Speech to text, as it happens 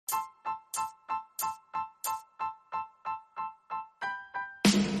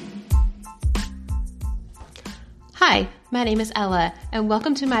Hi, my name is Ella, and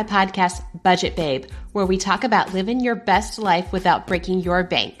welcome to my podcast, Budget Babe, where we talk about living your best life without breaking your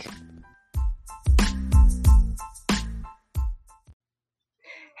bank.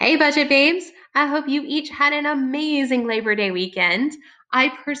 Hey, Budget Babes. I hope you each had an amazing Labor Day weekend. I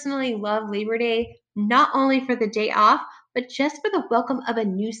personally love Labor Day, not only for the day off, but just for the welcome of a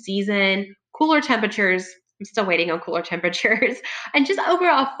new season, cooler temperatures. I'm still waiting on cooler temperatures, and just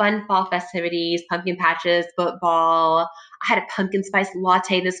overall fun fall festivities, pumpkin patches, football. I had a pumpkin spice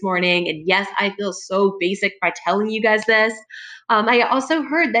latte this morning, and yes, I feel so basic by telling you guys this. I also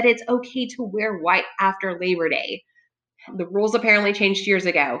heard that it's okay to wear white after Labor Day. The rules apparently changed years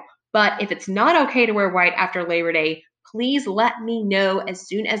ago, but if it's not okay to wear white after Labor Day, please let me know as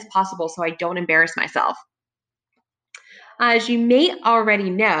soon as possible so I don't embarrass myself. As you may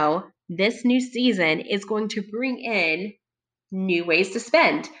already know, this new season is going to bring in new ways to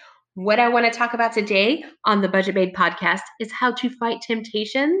spend. What I want to talk about today on the Budget Babe podcast is how to fight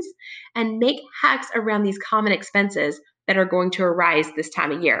temptations and make hacks around these common expenses that are going to arise this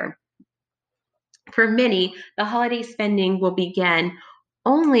time of year. For many, the holiday spending will begin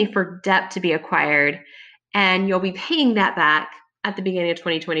only for debt to be acquired, and you'll be paying that back at the beginning of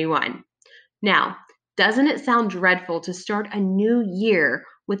 2021. Now, doesn't it sound dreadful to start a new year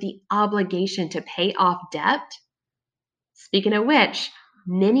with the obligation to pay off debt? Speaking of which,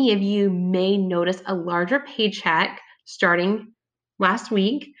 many of you may notice a larger paycheck starting last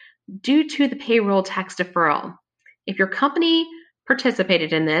week due to the payroll tax deferral. If your company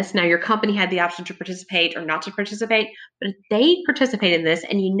participated in this, now your company had the option to participate or not to participate, but if they participate in this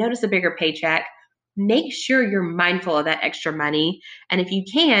and you notice a bigger paycheck, make sure you're mindful of that extra money. And if you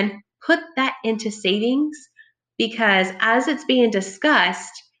can, put that into savings, because as it's being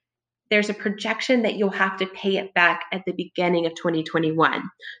discussed, there's a projection that you'll have to pay it back at the beginning of 2021.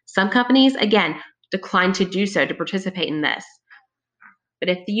 Some companies, again, decline to do so, to participate in this. But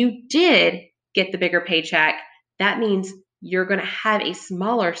if you did get the bigger paycheck, that means you're going to have a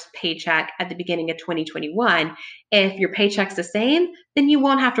smaller paycheck at the beginning of 2021. If your paycheck's the same, then you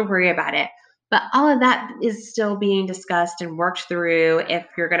won't have to worry about it. But all of that is still being discussed and worked through if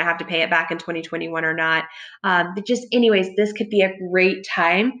you're going to have to pay it back in 2021 or not. But just anyways, this could be a great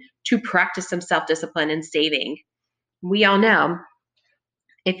time to practice some self-discipline and saving. We all know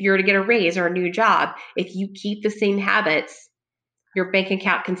if you're to get a raise or a new job, if you keep the same habits, your bank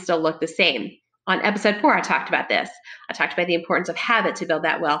account can still look the same. On episode 4, I talked about this. I talked about the importance of habit to build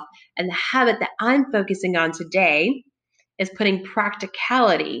that wealth. And the habit that I'm focusing on today is putting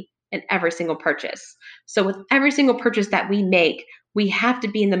practicality in every single purchase. So with every single purchase that we make, we have to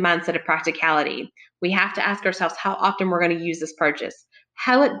be in the mindset of practicality. We have to ask ourselves how often we're going to use this purchase,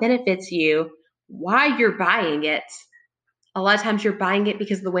 how it benefits you, why you're buying it. A lot of times you're buying it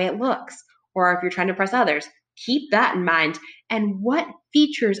because of the way it looks, or if you're trying to impress others. Keep that in mind. And what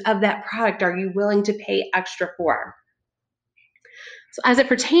features of that product are you willing to pay extra for? So as it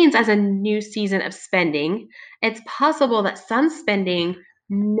pertains as a new season of spending, it's possible that some spending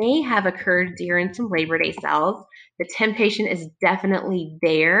may have occurred during some Labor Day sales. The temptation is definitely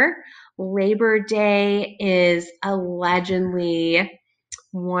there. Labor Day is allegedly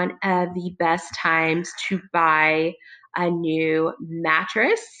one of the best times to buy a new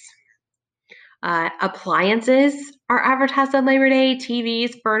mattress. Appliances are advertised on Labor Day,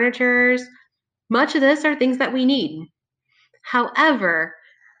 TVs, furnitures. Much of this are things that we need. However,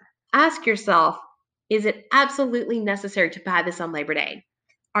 ask yourself, is it absolutely necessary to buy this on Labor Day?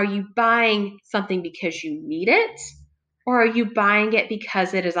 Are you buying something because you need it, or are you buying it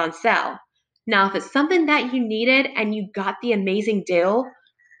because it is on sale? Now, if it's something that you needed and you got the amazing deal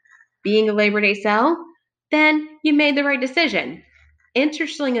being a Labor Day sale, then you made the right decision.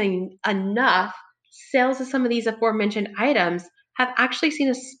 Interestingly enough, sales of some of these aforementioned items have actually seen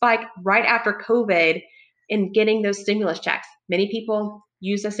a spike right after COVID in getting those stimulus checks. Many people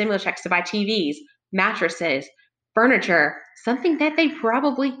use the stimulus checks to buy TVs, mattresses, furniture, something that they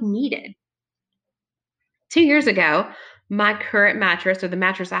probably needed. 2 years ago, my current mattress, or the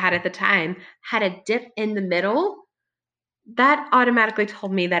mattress I had at the time, had a dip in the middle. That automatically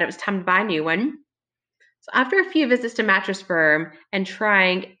told me that it was time to buy a new one. So after a few visits to Mattress Firm and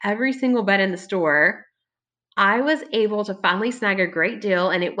trying every single bed in the store, I was able to finally snag a great deal,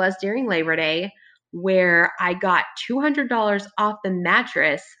 and it was during Labor Day, where I got $200 off the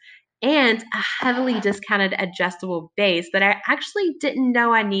mattress and a heavily discounted adjustable base that I actually didn't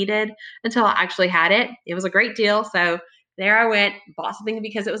know I needed until I actually had it. It was a great deal, so there I went, bought something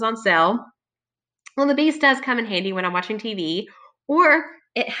because it was on sale. Well, the base does come in handy when I'm watching TV, or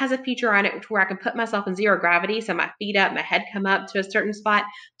it has a feature on it where I can put myself in zero gravity, so my feet up, my head come up to a certain spot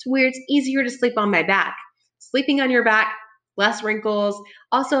to where it's easier to sleep on my back. sleeping on your back, less wrinkles,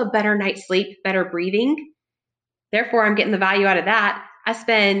 also a better night's sleep, better breathing. Therefore, I'm getting the value out of that. I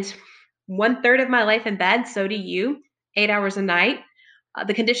spend 1/3 of my life in bed, so do you, 8 hours a night.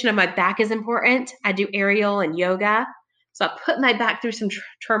 The condition of my back is important. I do aerial and yoga. So I put my back through some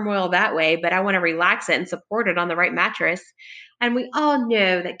turmoil that way, but I want to relax it and support it on the right mattress. And we all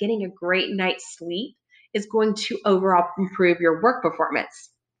know that getting a great night's sleep is going to overall improve your work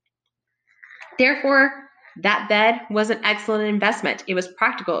performance. Therefore, that bed was an excellent investment. It was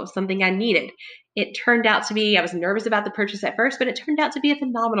practical. It was something I needed. It turned out to be, I was nervous about the purchase at first, but it turned out to be a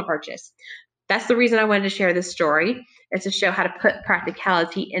phenomenal purchase. That's the reason I wanted to share this story, is to show how to put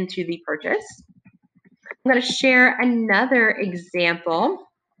practicality into the purchase. I'm going to share another example.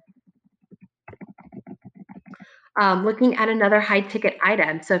 Looking at another high ticket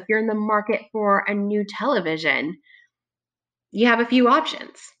item. So if you're in the market for a new television, you have a few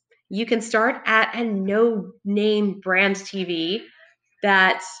options. You can start at a no name brand TV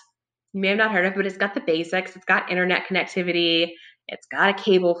that you may have not heard of, but it's got the basics. It's got internet connectivity. It's got a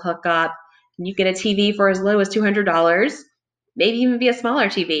cable hookup. And you get a TV for as low as $200, maybe even be a smaller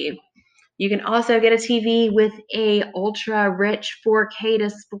TV. You can also get a TV with a ultra rich 4K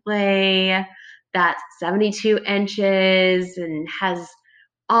display that's 72 inches and has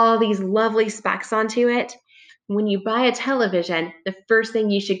all these lovely specs onto it. When you buy a television, the first thing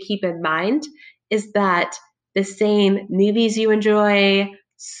you should keep in mind is that the same movies you enjoy,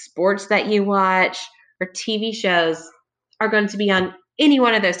 sports that you watch, or TV shows are going to be on any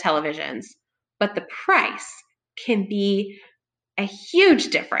one of those televisions. But the price can be a huge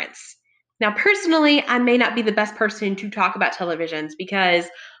difference. Now, personally, I may not be the best person to talk about televisions because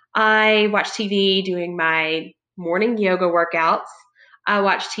I watch TV doing my morning yoga workouts. I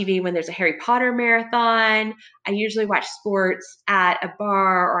watch TV when there's a Harry Potter marathon. I usually watch sports at a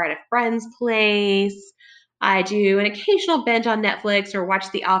bar or at a friend's place. I do an occasional binge on Netflix or watch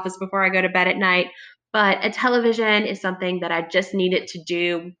The Office before I go to bed at night. But a television is something that I just need it to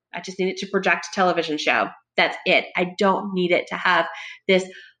do. I just need it to project a television show. That's it. I don't need it to have this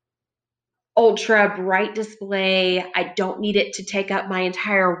ultra bright display. I don't need it to take up my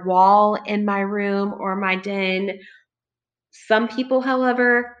entire wall in my room or my den. Some people,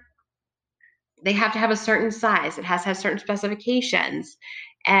 however, they have to have a certain size. It has to have certain specifications.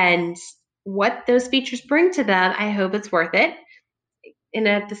 And what those features bring to them, I hope it's worth it. And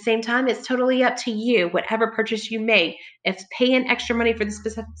at the same time, it's totally up to you, whatever purchase you make. If paying extra money for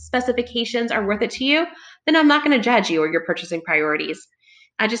the specifications are worth it to you, then I'm not going to judge you or your purchasing priorities.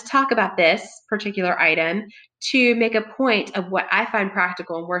 I just talk about this particular item to make a point of what I find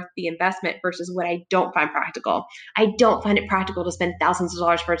practical and worth the investment versus what I don't find practical. I don't find it practical to spend thousands of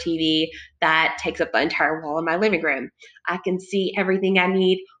dollars for a TV that takes up the entire wall in my living room. I can see everything I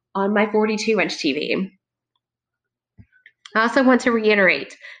need on my 42-inch TV. I also want to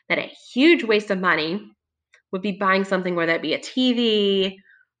reiterate that a huge waste of money would be buying something, whether it be a TV,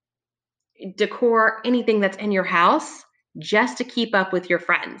 decor, anything that's in your house, just to keep up with your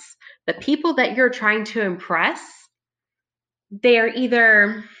friends. The people that you're trying to impress, they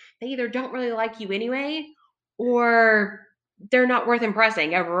either don't really like you anyway, or they're not worth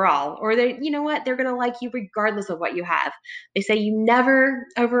impressing overall, or you know what, they're going to like you regardless of what you have. They say you never,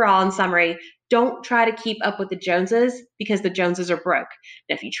 overall, in summary, don't try to keep up with the Joneses because the Joneses are broke.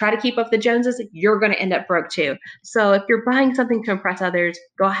 And if you try to keep up with the Joneses, you're going to end up broke too. So if you're buying something to impress others,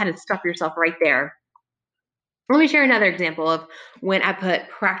 go ahead and stop yourself right there. Let me share another example of when I put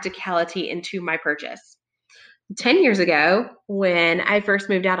practicality into my purchase. 10 years ago, when I first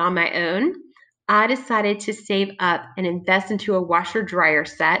moved out on my own, I decided to save up and invest into a washer dryer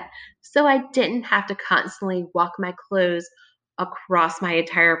set so I didn't have to constantly walk my clothes across my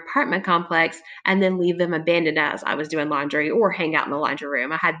entire apartment complex and then leave them abandoned as I was doing laundry or hang out in the laundry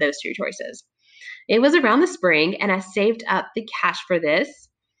room. I had those two choices. It was around the spring and I saved up the cash for this.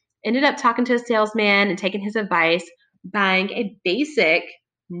 Ended up talking to a salesman and taking his advice, buying a basic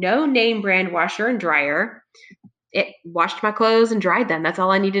no name brand washer and dryer. It washed my clothes and dried them. That's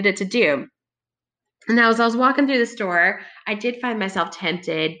all I needed it to do. And now, as I was walking through the store, I did find myself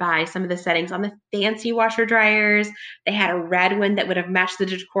tempted by some of the settings on the fancy washer dryers. They had a red one that would have matched the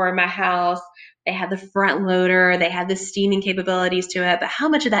decor in my house. They had the front loader. They had the steaming capabilities to it. But how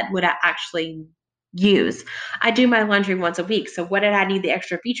much of that would I actually use? I do my laundry once a week. So what did I need the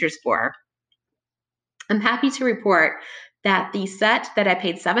extra features for? I'm happy to report that the set that I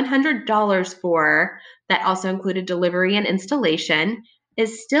paid $700 for, that also included delivery and installation,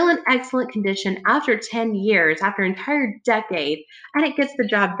 is still in excellent condition after 10 years, after an entire decade, and it gets the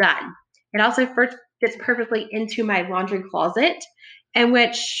job done. It also first gets perfectly into my laundry closet, in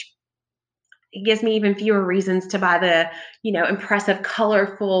which It gives me even fewer reasons to buy the, impressive,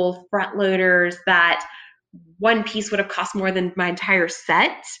 colorful front loaders that one piece would have cost more than my entire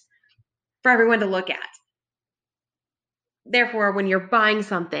set for everyone to look at. Therefore, when you're buying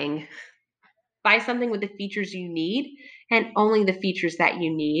something, buy something with the features you need and only the features that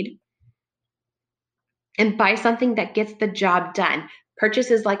you need. And buy something that gets the job done.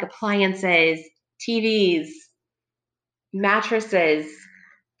 Purchases like appliances, TVs, mattresses,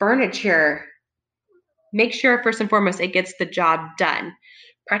 furniture. Make sure, first and foremost, it gets the job done.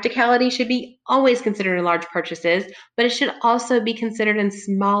 Practicality should be always considered in large purchases, but it should also be considered in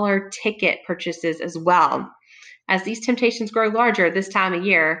smaller ticket purchases as well. As these temptations grow larger this time of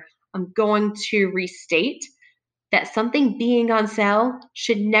year, I'm going to restate that something being on sale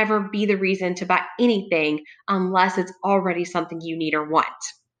should never be the reason to buy anything unless it's already something you need or want.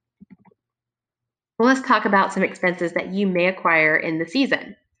 Well, let's talk about some expenses that you may acquire in the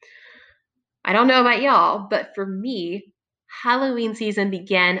season. I don't know about y'all, but for me, Halloween season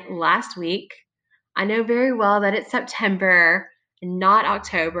began last week. I know very well that it's September, not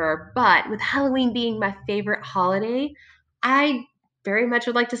October, but with Halloween being my favorite holiday, I very much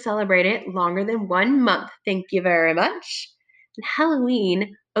would like to celebrate it longer than 1 month. Thank you very much. And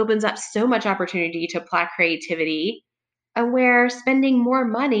Halloween opens up so much opportunity to apply creativity, and where spending more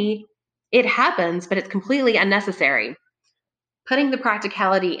money, it happens, but it's completely unnecessary. Putting the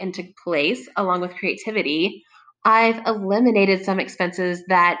practicality into place along with creativity, I've eliminated some expenses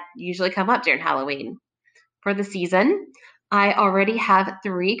that usually come up during Halloween. For the season, I already have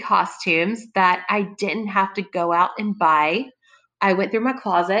 3 costumes that I didn't have to go out and buy. I went through my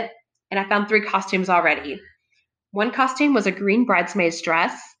closet and I found 3 costumes already. One costume was a green bridesmaid's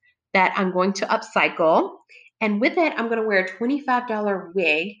dress that I'm going to upcycle. And with it, I'm going to wear a $25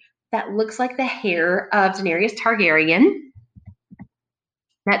 wig that looks like the hair of Daenerys Targaryen.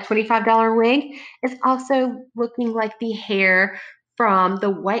 That $25 wig is also looking like the hair from the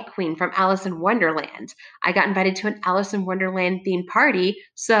White Queen from Alice in Wonderland. I got invited to an Alice in Wonderland themed party,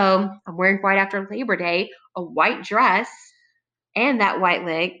 so I'm wearing white after Labor Day, a white dress, and that white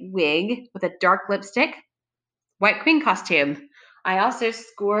wig with a dark lipstick, White Queen costume. I also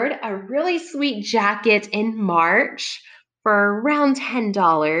scored a really sweet jacket in March for around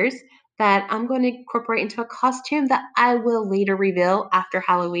 $10 that I'm going to incorporate into a costume that I will later reveal after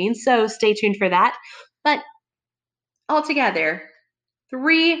Halloween. So stay tuned for that. But altogether,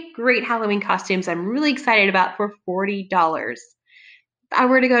 3 great Halloween costumes I'm really excited about for $40. If I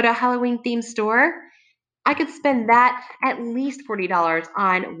were to go to a Halloween themed store, I could spend that at least $40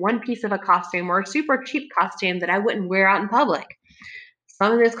 on one piece of a costume or a super cheap costume that I wouldn't wear out in public.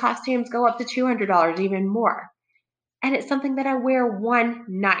 Some of those costumes go up to $200, even more. And it's something that I wear one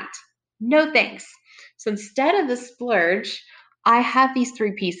night. No thanks. So instead of the splurge, I have these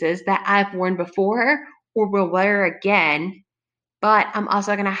 3 pieces that I've worn before or will wear again, but I'm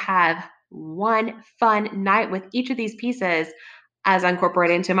also going to have one fun night with each of these pieces as I incorporate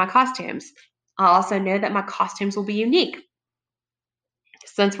into my costumes. I also know that my costumes will be unique.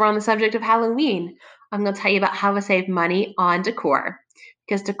 Since we're on the subject of Halloween, I'm going to tell you about how to save money on decor.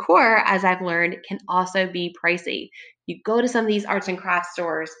 Because decor, as I've learned, can also be pricey. You go to some of these arts and crafts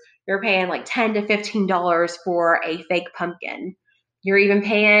stores, you're paying like $10 to $15 for a fake pumpkin. You're even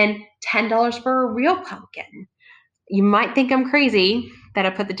paying $10 for a real pumpkin. You might think I'm crazy that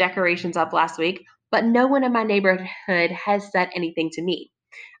I put the decorations up last week, but no one in my neighborhood has said anything to me.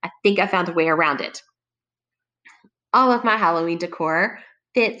 I think I found a way around it. All of my Halloween decor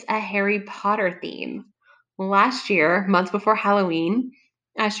fits a Harry Potter theme. Last year, months before Halloween,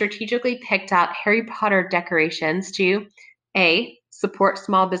 I strategically picked out Harry Potter decorations to A, support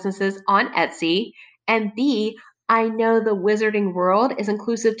small businesses on Etsy, and B, I know the wizarding world is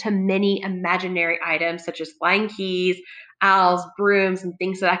inclusive to many imaginary items such as flying keys, owls, brooms, and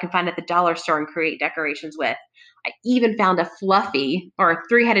things that I can find at the dollar store and create decorations with. I even found a Fluffy or a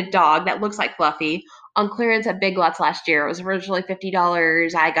 3-headed dog that looks like Fluffy on clearance at Big Lots last year. It was originally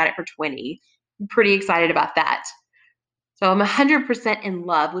 $50. I got it for $20. I'm pretty excited about that. So I'm 100% in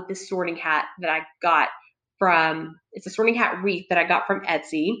love with this sorting hat that I got it's a sorting hat wreath that I got from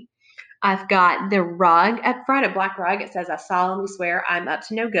Etsy. I've got the rug up front, a black rug. It says, I solemnly swear I'm up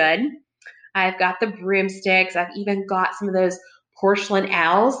to no good. I've got the broomsticks. I've even got some of those porcelain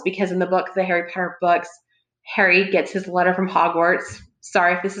owls because in the book, the Harry Potter books, Harry gets his letter from Hogwarts.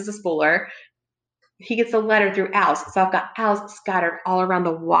 Sorry if this is a spoiler. He gets a letter through owls. So I've got owls scattered all around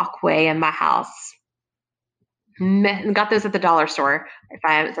the walkway in my house. Got those at the dollar store, if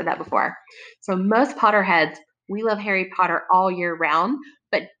I haven't said that before. So most Potterheads, we love Harry Potter all year round,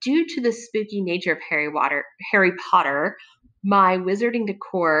 but due to the spooky nature of Harry Potter, my wizarding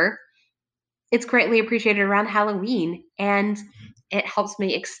decor It's greatly appreciated around Halloween, and it helps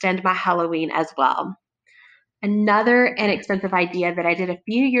me extend my Halloween as well. Another inexpensive idea that I did a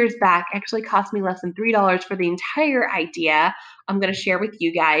few years back actually cost me less than $3 for the entire idea. I'm going to share with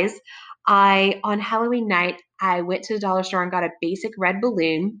you guys. On Halloween night, I went to the dollar store and got a basic red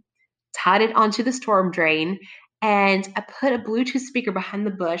balloon, tied it onto the storm drain, and I put a Bluetooth speaker behind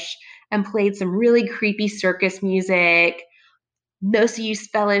the bush and played some really creepy circus music. Most of you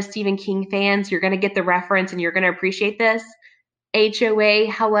fellow Stephen King fans, you're going to get the reference and you're going to appreciate this. HOA,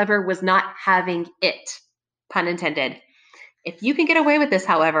 however, was not having it, pun intended. If you can get away with this,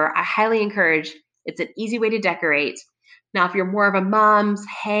 however, I highly encourage. It's an easy way to decorate. Now, if you're more of a mom's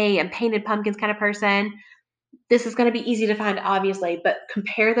hay and painted pumpkins kind of person, this is going to be easy to find, obviously, but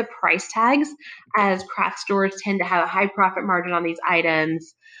compare the price tags, as craft stores tend to have a high profit margin on these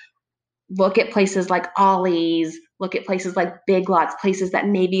items. Look at places like Ollie's, look at places like Big Lots, places that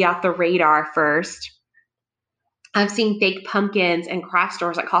may be off the radar first. I've seen fake pumpkins in craft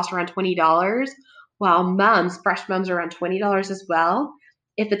stores that cost around $20, while fresh mums are around $20 as well.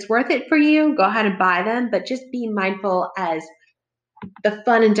 If it's worth it for you, go ahead and buy them, but just be mindful as the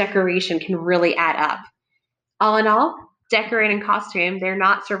fun and decoration can really add up. All in all, decorate and costume, they're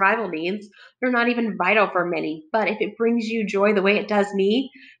not survival needs. They're not even vital for many, but if it brings you joy the way it does me,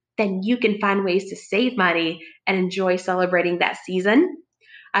 then you can find ways to save money and enjoy celebrating that season.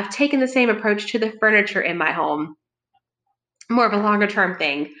 I've taken the same approach to the furniture in my home, more of a longer term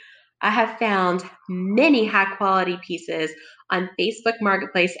thing. I have found many high quality pieces on Facebook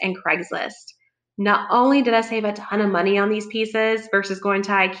Marketplace and Craigslist. Not only did I save a ton of money on these pieces versus going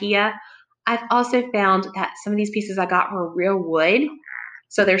to IKEA, I've also found that some of these pieces I got were real wood,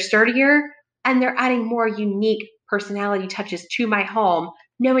 so they're sturdier and they're adding more unique personality touches to my home,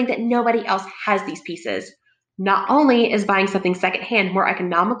 knowing that nobody else has these pieces. Not only is buying something secondhand more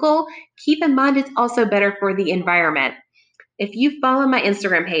economical, keep in mind it's also better for the environment. If you follow my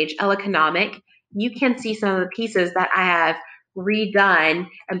Instagram page, Economic, you can see some of the pieces that I have redone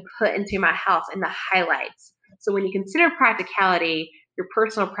and put into my house in the highlights. So when you consider practicality, your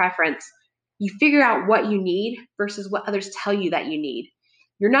personal preference, you figure out what you need versus what others tell you that you need.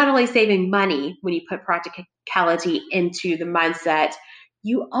 You're not only saving money when you put practicality into the mindset,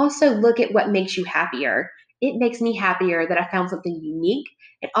 you also look at what makes you happier. It makes me happier that I found something unique.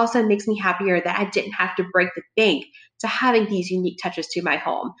 It also makes me happier that I didn't have to break the bank to having these unique touches to my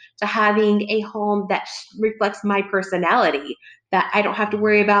home, to having a home that reflects my personality, that I don't have to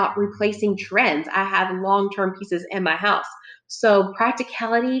worry about replacing trends. I have long-term pieces in my house. So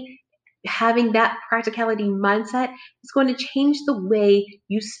practicality, having that practicality mindset is going to change the way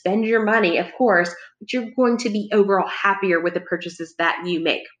you spend your money, of course, but you're going to be overall happier with the purchases that you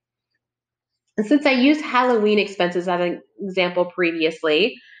make. And since I used Halloween expenses as an example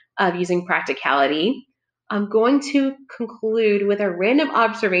previously of using practicality, I'm going to conclude with a random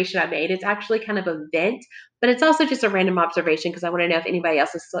observation I made. It's actually kind of a vent, but it's also just a random observation because I want to know if anybody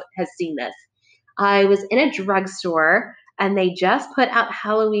else has seen this. I was in a drugstore and they just put out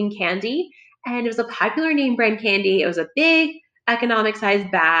Halloween candy, and it was a popular name brand candy. It was a big economic size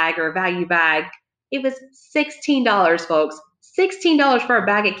bag or value bag. It was $16, folks. $16 for a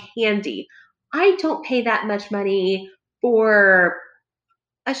bag of candy. I don't pay that much money for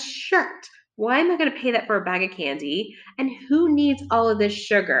a shirt. Why am I going to pay that for a bag of candy? And who needs all of this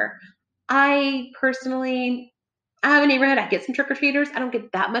sugar? I personally, I have a neighborhood. I get some trick or treaters. I don't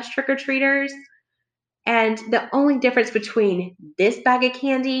get that much trick or treaters. And the only difference between this bag of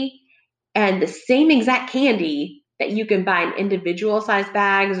candy and the same exact candy that you can buy in individual size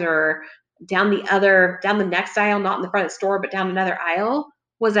bags or down the next aisle, not in the front of the store, but down another aisle,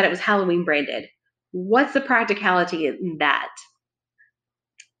 was that it was Halloween branded. What's the practicality in that?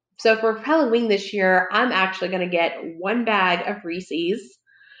 So for Halloween this year, I'm actually going to get one bag of Reese's.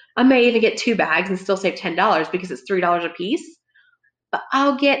 I may even get two bags and still save $10 because it's $3 a piece. But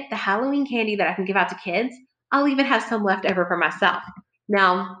I'll get the Halloween candy that I can give out to kids. I'll even have some left over for myself.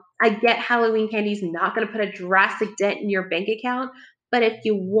 Now, I get Halloween candy is not going to put a drastic dent in your bank account, but if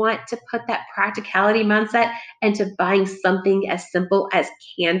you want to put that practicality mindset into buying something as simple as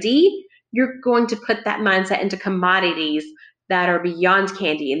candy, you're going to put that mindset into commodities that are beyond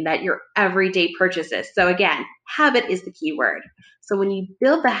candy and that your everyday purchases. So again, habit is the key word. So when you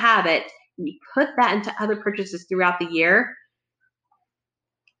build the habit, and you put that into other purchases throughout the year,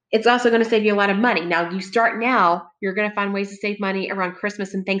 it's also going to save you a lot of money. Now, you start now, you're going to find ways to save money around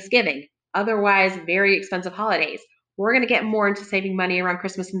Christmas and Thanksgiving, otherwise very expensive holidays. We're going to get more into saving money around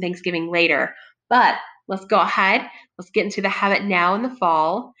Christmas and Thanksgiving later. But let's go ahead, let's get into the habit now in the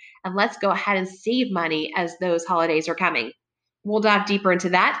fall, and let's go ahead and save money as those holidays are coming. we'll dive deeper into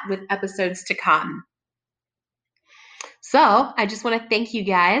that with episodes to come. So I just want to thank you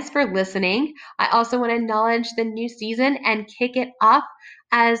guys for listening. I also want to acknowledge the new season and kick it off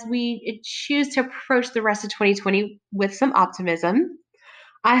as we choose to approach the rest of 2020 with some optimism.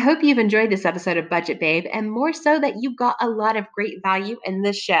 I hope you've enjoyed this episode of Budget Babe, and more so that you got a lot of great value in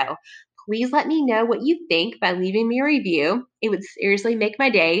this show. Please let me know what you think by leaving me a review. It would seriously make my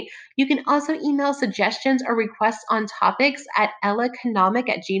day. You can also email suggestions or requests on topics at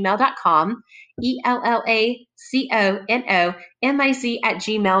ellaconomic@gmail.com,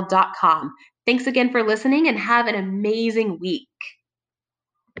 ELLACONOMIC@gmail.com. Thanks again for listening and have an amazing week.